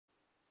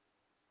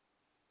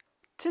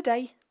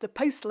Today, the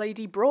post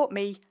lady brought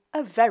me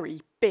a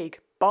very big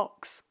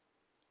box.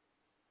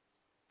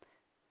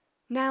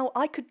 Now,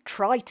 I could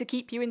try to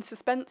keep you in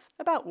suspense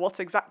about what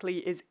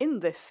exactly is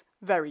in this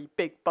very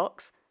big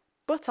box,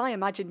 but I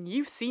imagine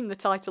you've seen the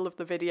title of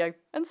the video,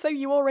 and so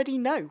you already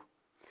know.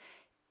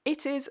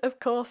 It is, of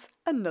course,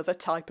 another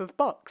type of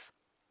box,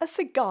 a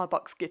cigar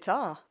box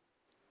guitar.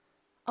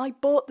 I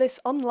bought this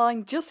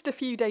online just a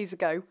few days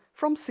ago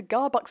from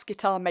cigar box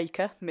guitar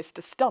maker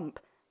Mr. Stomp,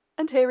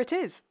 and here it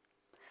is.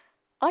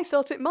 I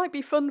thought it might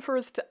be fun for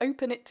us to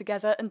open it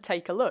together and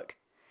take a look.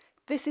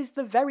 This is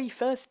the very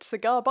first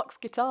cigar box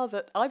guitar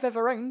that I've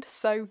ever owned,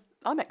 so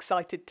I'm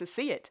excited to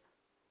see it.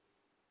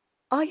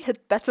 I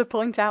had better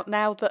point out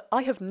now that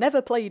I have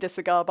never played a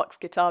cigar box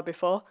guitar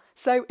before,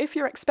 so if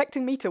you're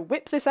expecting me to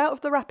whip this out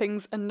of the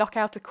wrappings and knock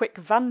out a quick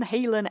Van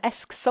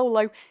Halen-esque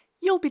solo,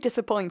 you'll be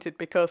disappointed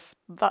because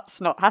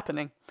that's not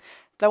happening.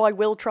 Though I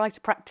will try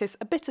to practice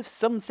a bit of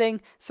something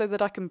so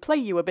that I can play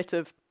you a bit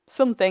of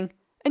something,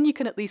 and you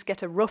can at least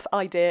get a rough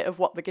idea of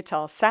what the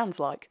guitar sounds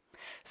like.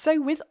 So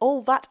with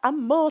all that and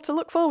more to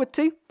look forward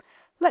to,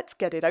 let's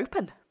get it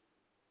open.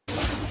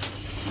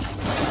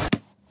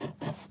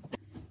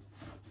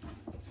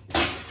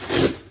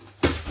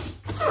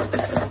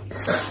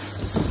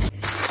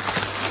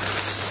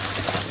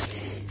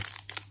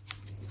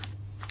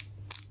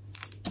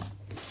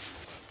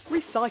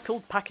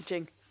 Recycled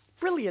packaging.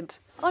 Brilliant.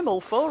 I'm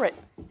all for it.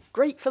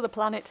 Great for the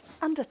planet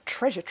and a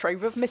treasure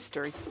trove of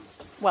mystery.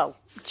 Well,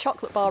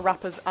 chocolate bar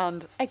wrappers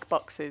and egg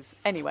boxes,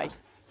 anyway.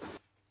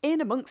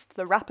 In amongst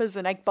the wrappers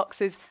and egg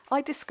boxes,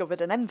 I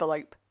discovered an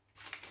envelope.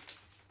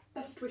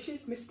 Best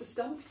wishes, Mr.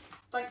 Stomp.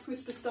 Thanks,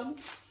 Mr. Stomp.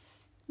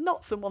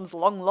 Not someone's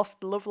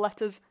long-lost love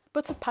letters,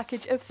 but a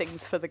package of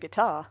things for the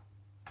guitar.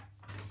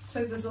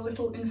 So there's a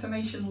little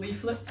information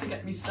leaflet to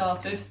get me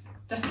started.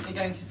 Definitely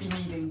going to be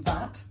needing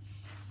that.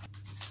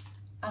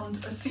 And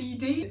a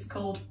CD, it's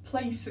called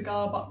Play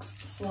Cigar Box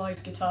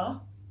Slide Guitar.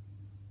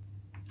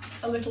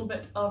 A little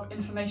bit of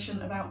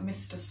information about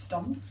Mr.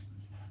 Stomp.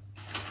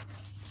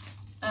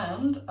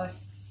 And I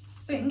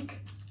think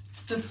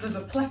there's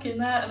a plec in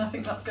there, and I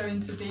think that's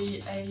going to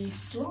be a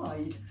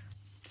slide.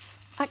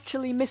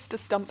 Actually, Mr.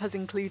 Stomp has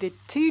included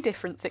two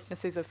different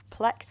thicknesses of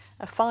plec,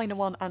 a finer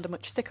one and a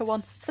much thicker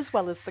one, as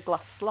well as the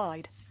glass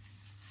slide.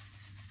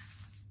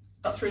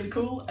 That's really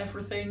cool.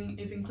 Everything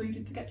is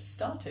included to get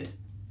started.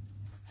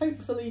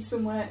 Hopefully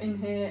somewhere in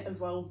here as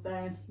well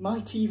there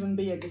might even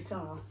be a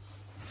guitar.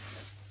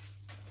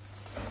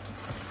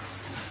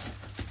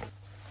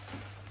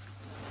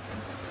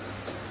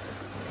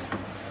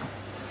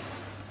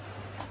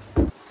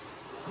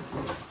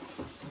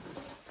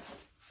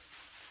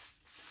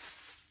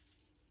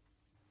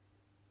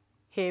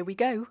 Here we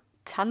go,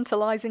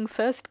 tantalising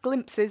first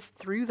glimpses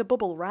through the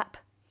bubble wrap.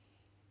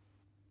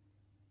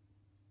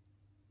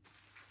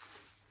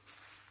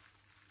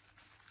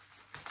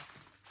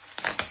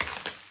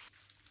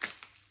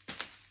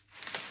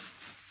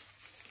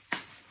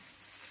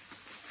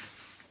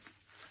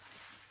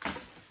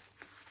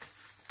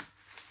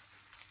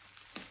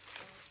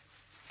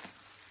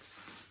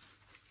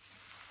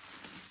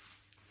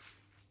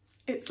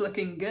 It's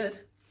looking good.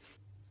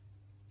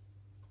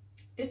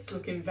 It's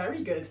looking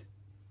very good.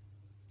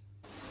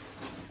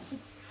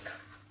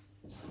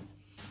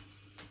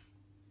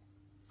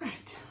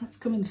 Right, let's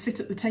come and sit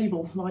at the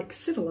table like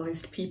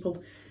civilised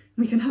people.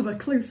 We can have a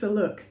closer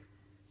look.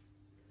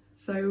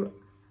 So,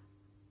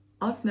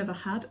 I've never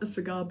had a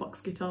cigar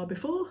box guitar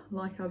before,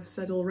 like I've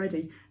said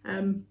already.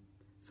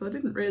 So I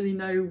didn't really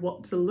know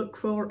what to look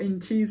for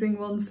in choosing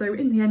one, so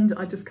in the end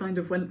I just kind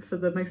of went for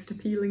the most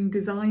appealing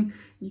design.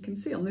 You can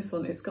see on this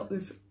one it's got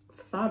this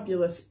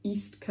fabulous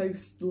East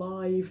Coast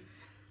Live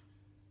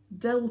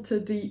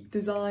Delta Deep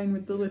design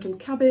with the little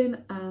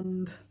cabin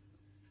and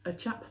a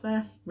chap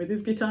there with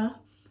his guitar.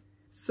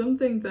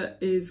 Something that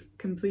is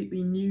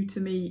completely new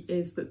to me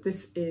is that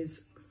this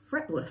is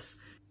fretless.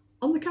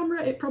 On the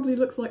camera it probably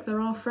looks like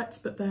there are frets,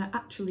 but they're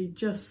actually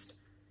just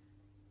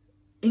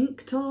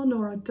inked on,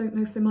 or I don't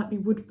know if they might be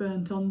wood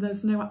burnt on.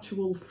 There's no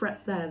actual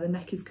fret there, the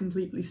neck is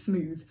completely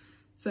smooth.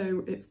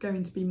 So it's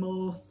going to be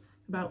more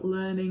about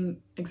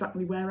learning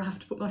exactly where I have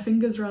to put my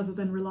fingers rather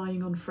than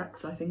relying on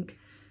frets, I think.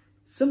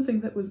 Something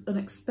that was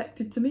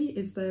unexpected to me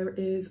is there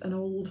is an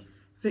old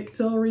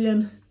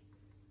Victorian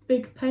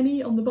big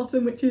penny on the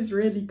bottom, which is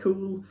really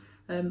cool.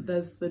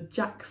 There's the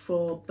jack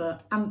for the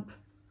amp.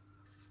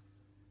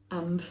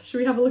 And should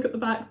we have a look at the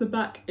back? The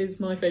back is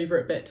my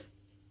favourite bit.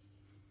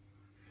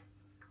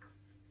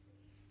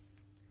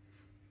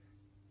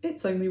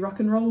 It's only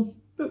rock and roll,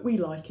 but we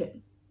like it.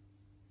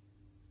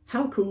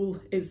 How cool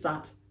is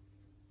that?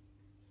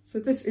 So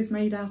this is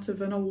made out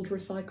of an old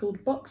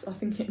recycled box. I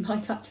think it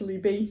might actually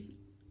be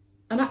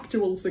an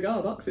actual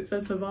cigar box. It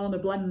says Havana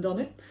Blend on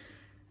it.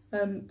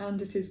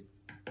 And it is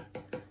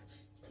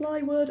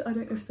plywood. I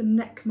don't know if the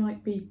neck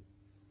might be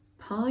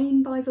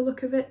pine by the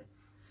look of it.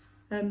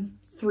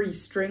 3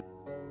 string.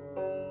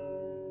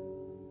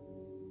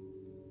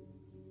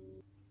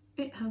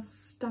 It has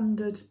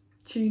standard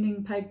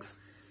tuning pegs.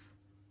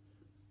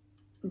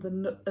 The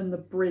nut and the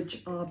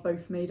bridge are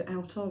both made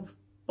out of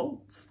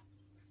bolts,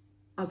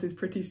 as is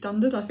pretty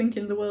standard, I think,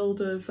 in the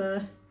world of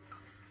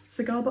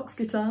cigar box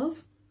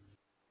guitars.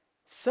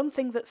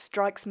 Something that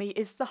strikes me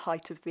is the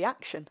height of the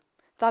action.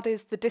 That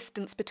is, the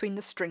distance between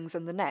the strings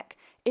and the neck.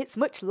 It's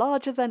much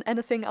larger than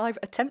anything I've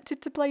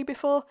attempted to play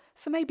before,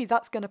 so maybe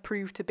that's going to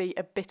prove to be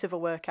a bit of a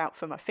workout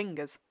for my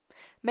fingers.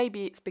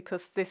 Maybe it's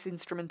because this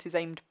instrument is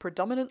aimed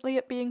predominantly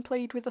at being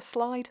played with a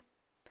slide.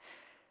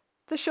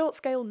 The short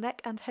scale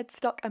neck and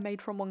headstock are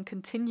made from one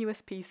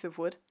continuous piece of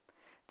wood.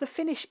 The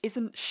finish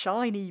isn't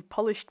shiny,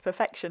 polished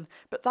perfection,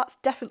 but that's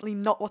definitely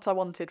not what I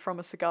wanted from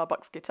a cigar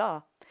box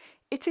guitar.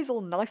 It is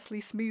all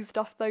nicely smoothed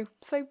off though,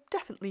 so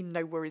definitely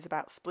no worries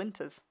about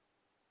splinters.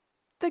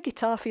 The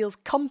guitar feels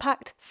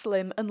compact,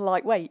 slim and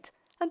lightweight,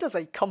 and as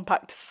a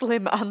compact,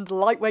 slim and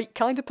lightweight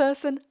kind of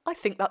person, I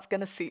think that's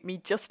going to suit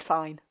me just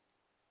fine.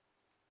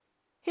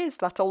 Here's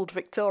that old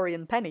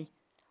Victorian penny.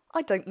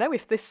 I don't know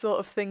if this sort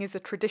of thing is a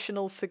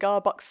traditional cigar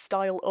box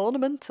style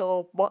ornament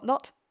or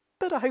whatnot,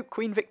 but I hope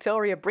Queen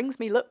Victoria brings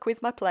me luck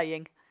with my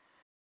playing.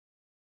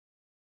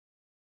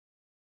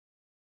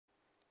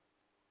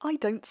 I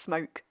don't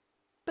smoke,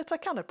 but I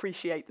can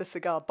appreciate the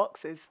cigar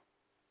boxes.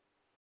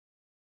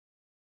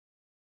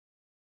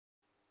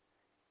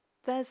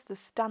 There's the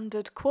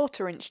standard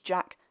 1/4-inch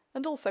jack,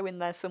 and also in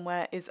there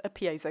somewhere is a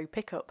piezo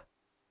pickup.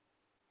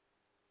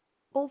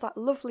 All that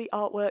lovely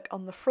artwork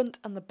on the front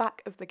and the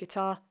back of the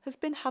guitar has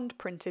been hand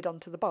printed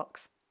onto the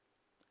box,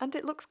 and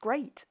it looks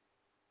great.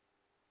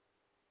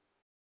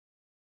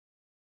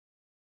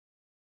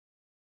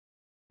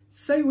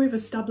 So we've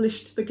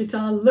established the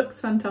guitar looks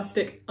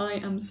fantastic. I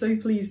am so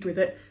pleased with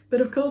it,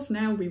 but of course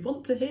now we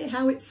want to hear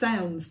how it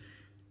sounds.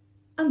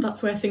 And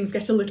that's where things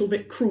get a little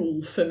bit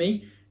cruel for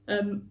me.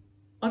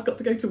 I've got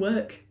to go to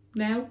work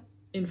now.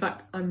 In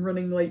fact, I'm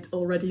running late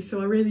already,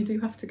 so I really do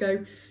have to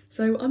go.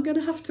 So I'm going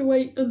to have to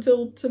wait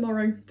until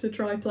tomorrow to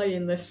try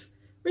playing this.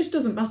 Which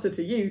doesn't matter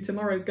to you,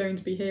 tomorrow's going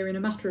to be here in a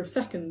matter of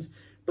seconds.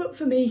 But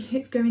for me,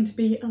 it's going to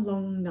be a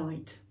long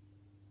night.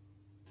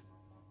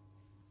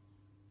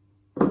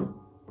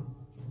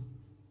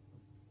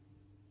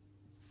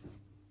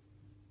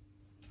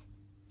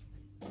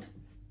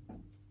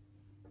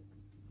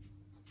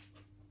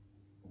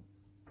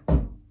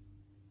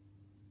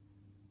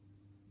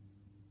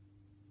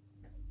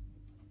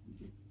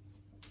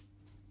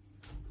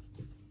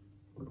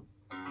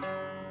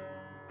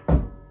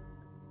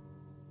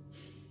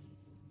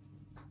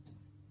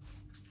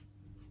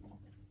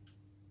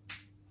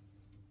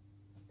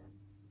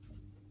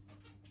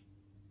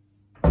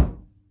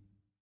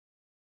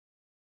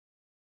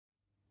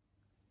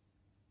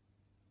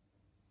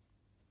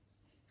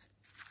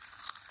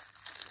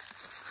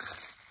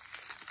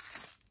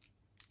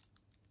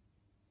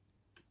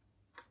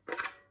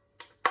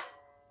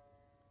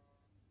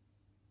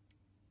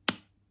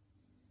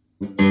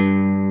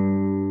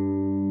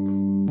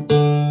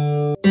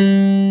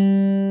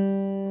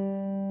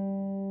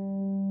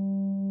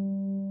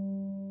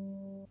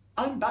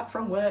 I'm back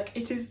from work,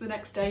 it is the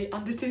next day,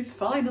 and it is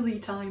finally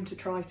time to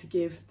try to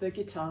give the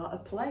guitar a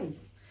play.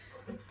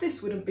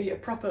 This wouldn't be a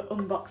proper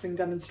unboxing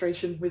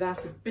demonstration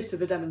without a bit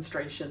of a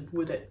demonstration,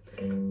 would it?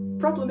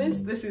 Problem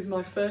is, this is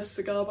my first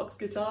cigar box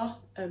guitar,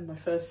 and my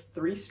first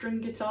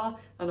 3-string guitar,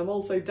 and I'm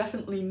also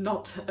definitely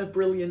not a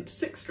brilliant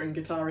 6-string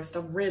guitarist.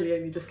 I'm really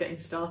only just getting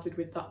started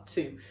with that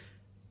too.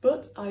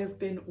 But I have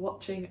been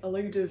watching a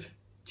load of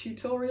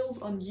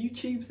tutorials on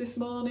YouTube this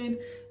morning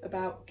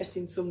about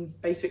getting some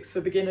basics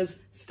for beginners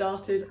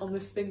started on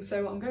this thing,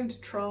 so I'm going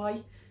to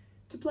try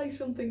to play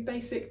something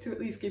basic to at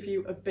least give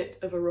you a bit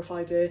of a rough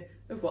idea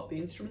of what the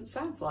instrument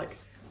sounds like.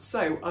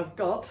 So I've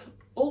got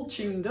all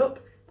tuned up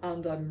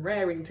and I'm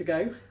raring to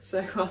go,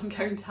 so I'm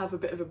going to have a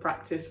bit of a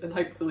practice and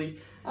hopefully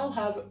I'll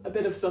have a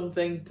bit of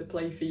something to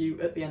play for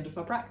you at the end of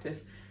my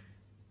practice.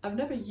 I've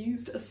never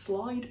used a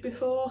slide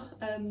before,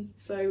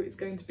 so it's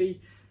going to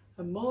be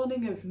a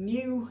morning of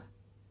new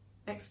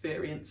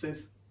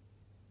experiences.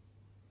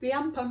 The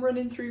amp I'm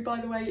running through,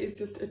 by the way, is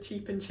just a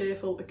cheap and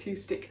cheerful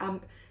acoustic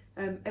amp.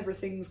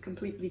 Everything's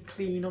completely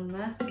clean on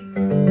there.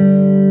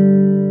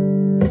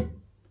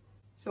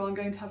 So I'm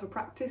going to have a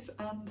practice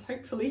and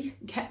hopefully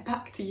get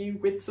back to you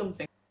with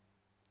something.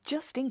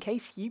 Just in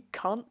case you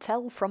can't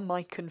tell from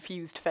my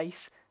confused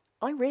face,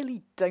 I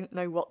really don't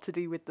know what to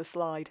do with the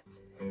slide.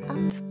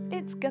 And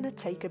it's gonna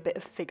take a bit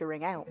of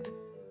figuring out.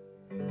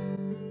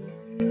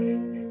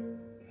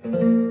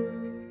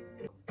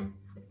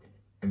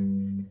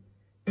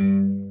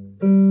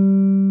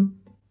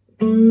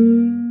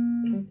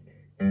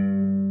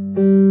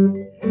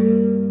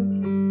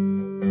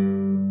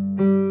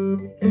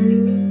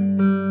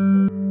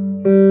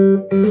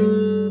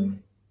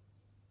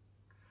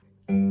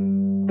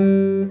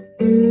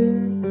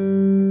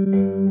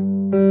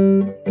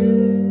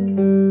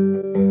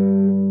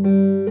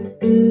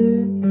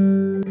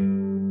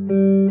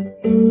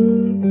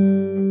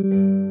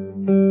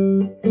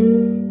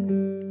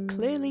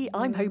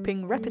 I'm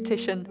hoping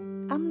repetition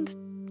and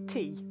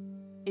T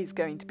is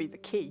going to be the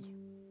key.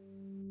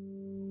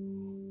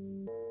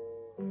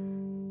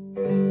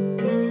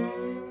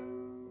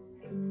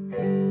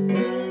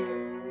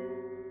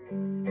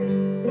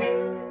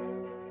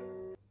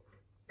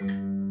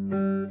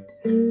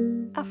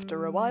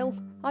 after a while,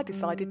 I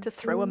decided to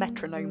throw a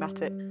metronome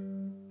at it.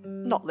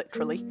 Not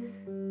literally.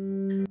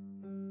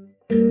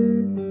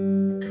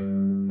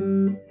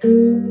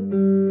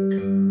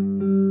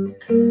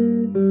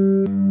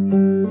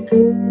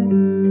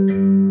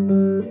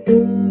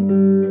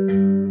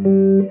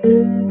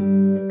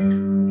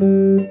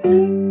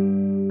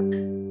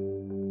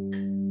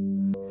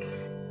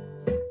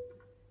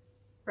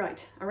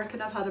 Right, I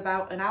reckon I've had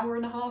about an hour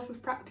and a half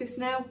of practice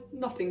now,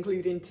 not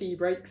including tea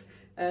breaks,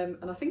 and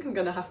I think I'm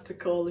going to have to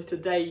call it a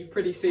day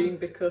pretty soon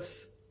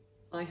because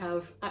I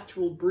have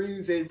actual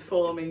bruises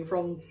forming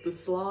from the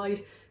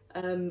slide.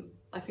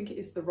 I think it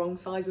is the wrong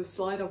size of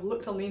slide. I've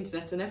looked on the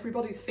internet and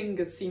everybody's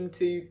fingers seem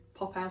to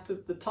pop out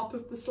of the top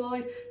of the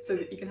slide so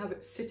that you can have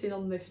it sitting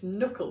on this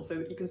knuckle so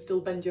that you can still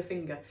bend your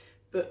finger.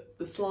 But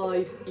the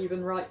slide,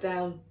 even right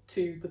down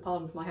to the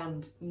palm of my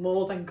hand,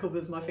 more than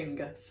covers my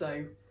finger.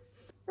 So,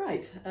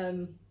 right,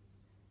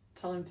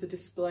 time to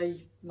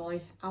display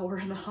my hour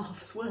and a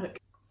half's work.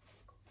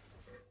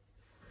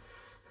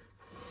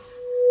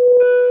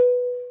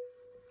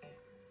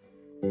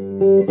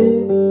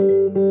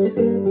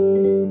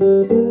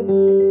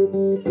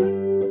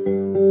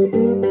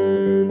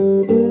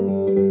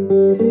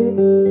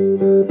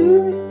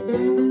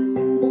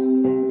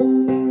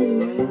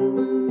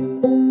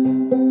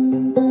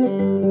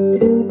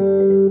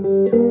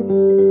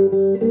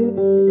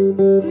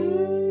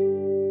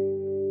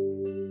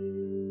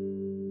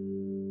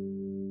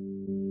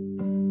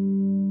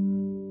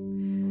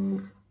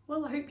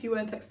 Well, I hope you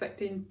weren't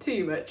expecting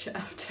too much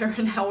after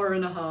an hour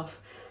and a half.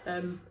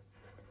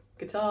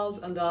 Guitars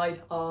and I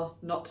are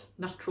not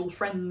natural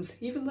friends,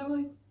 even though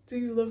I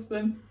do love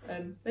them.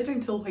 They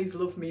don't always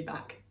love me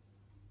back.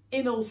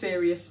 In all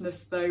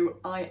seriousness though,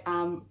 I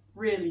am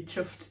really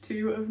chuffed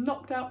to have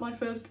knocked out my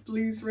first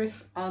blues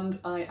riff, and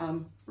I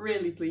am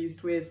really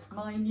pleased with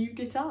my new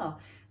guitar.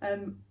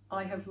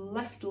 I have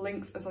left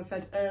links, as I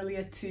said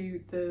earlier,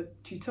 to the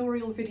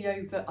tutorial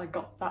video that I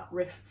got that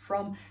riff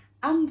from,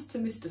 and to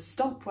Mr.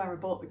 Stomp, where I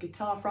bought the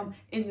guitar from,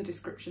 in the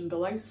description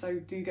below, so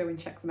do go and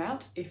check them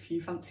out if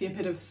you fancy a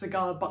bit of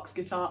cigar box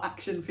guitar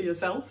action for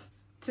yourself.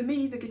 To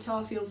me, the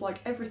guitar feels like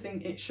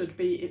everything it should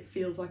be. It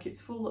feels like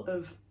it's full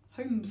of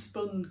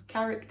homespun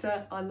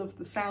character. I love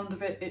the sound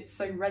of it. It's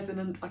so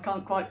resonant. I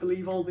can't quite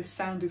believe all this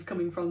sound is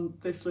coming from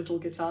this little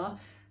guitar.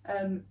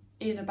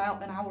 In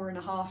about an hour and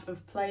a half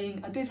of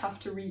playing, I did have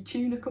to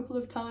retune a couple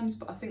of times,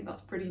 but I think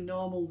that's pretty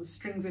normal. The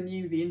strings are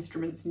new, the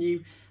instrument's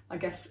new. I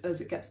guess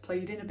as it gets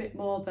played in a bit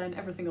more, then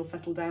everything will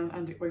settle down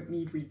and it won't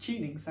need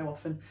retuning so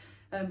often.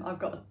 I've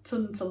got a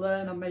ton to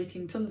learn. I'm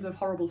making tons of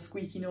horrible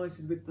squeaky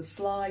noises with the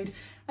slide.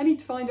 I need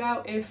to find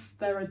out if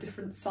there are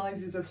different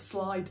sizes of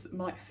slide that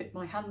might fit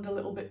my hand a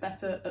little bit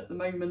better. At the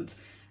moment,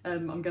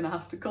 I'm going to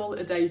have to call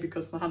it a day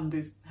because my hand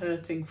is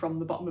hurting from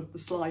the bottom of the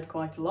slide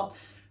quite a lot.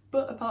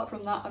 But apart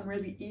from that, I'm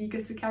really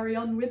eager to carry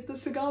on with the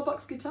Cigar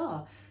Box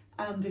Guitar.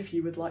 And if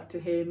you would like to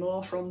hear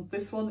more from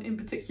this one in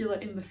particular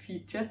in the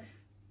future,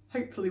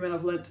 hopefully when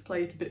I've learnt to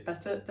play it a bit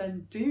better,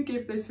 then do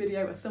give this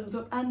video a thumbs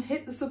up and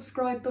hit the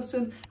subscribe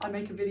button. I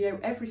make a video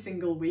every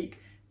single week.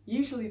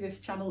 Usually this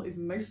channel is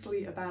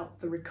mostly about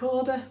the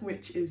recorder,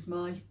 which is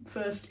my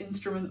first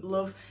instrument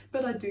love,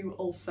 but I do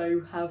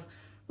also have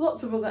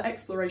lots of other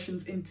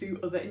explorations into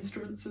other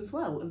instruments as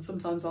well, and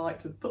sometimes I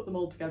like to put them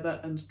all together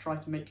and try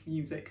to make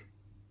music.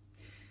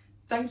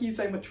 Thank you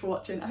so much for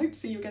watching. I hope to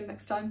see you again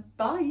next time.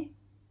 Bye!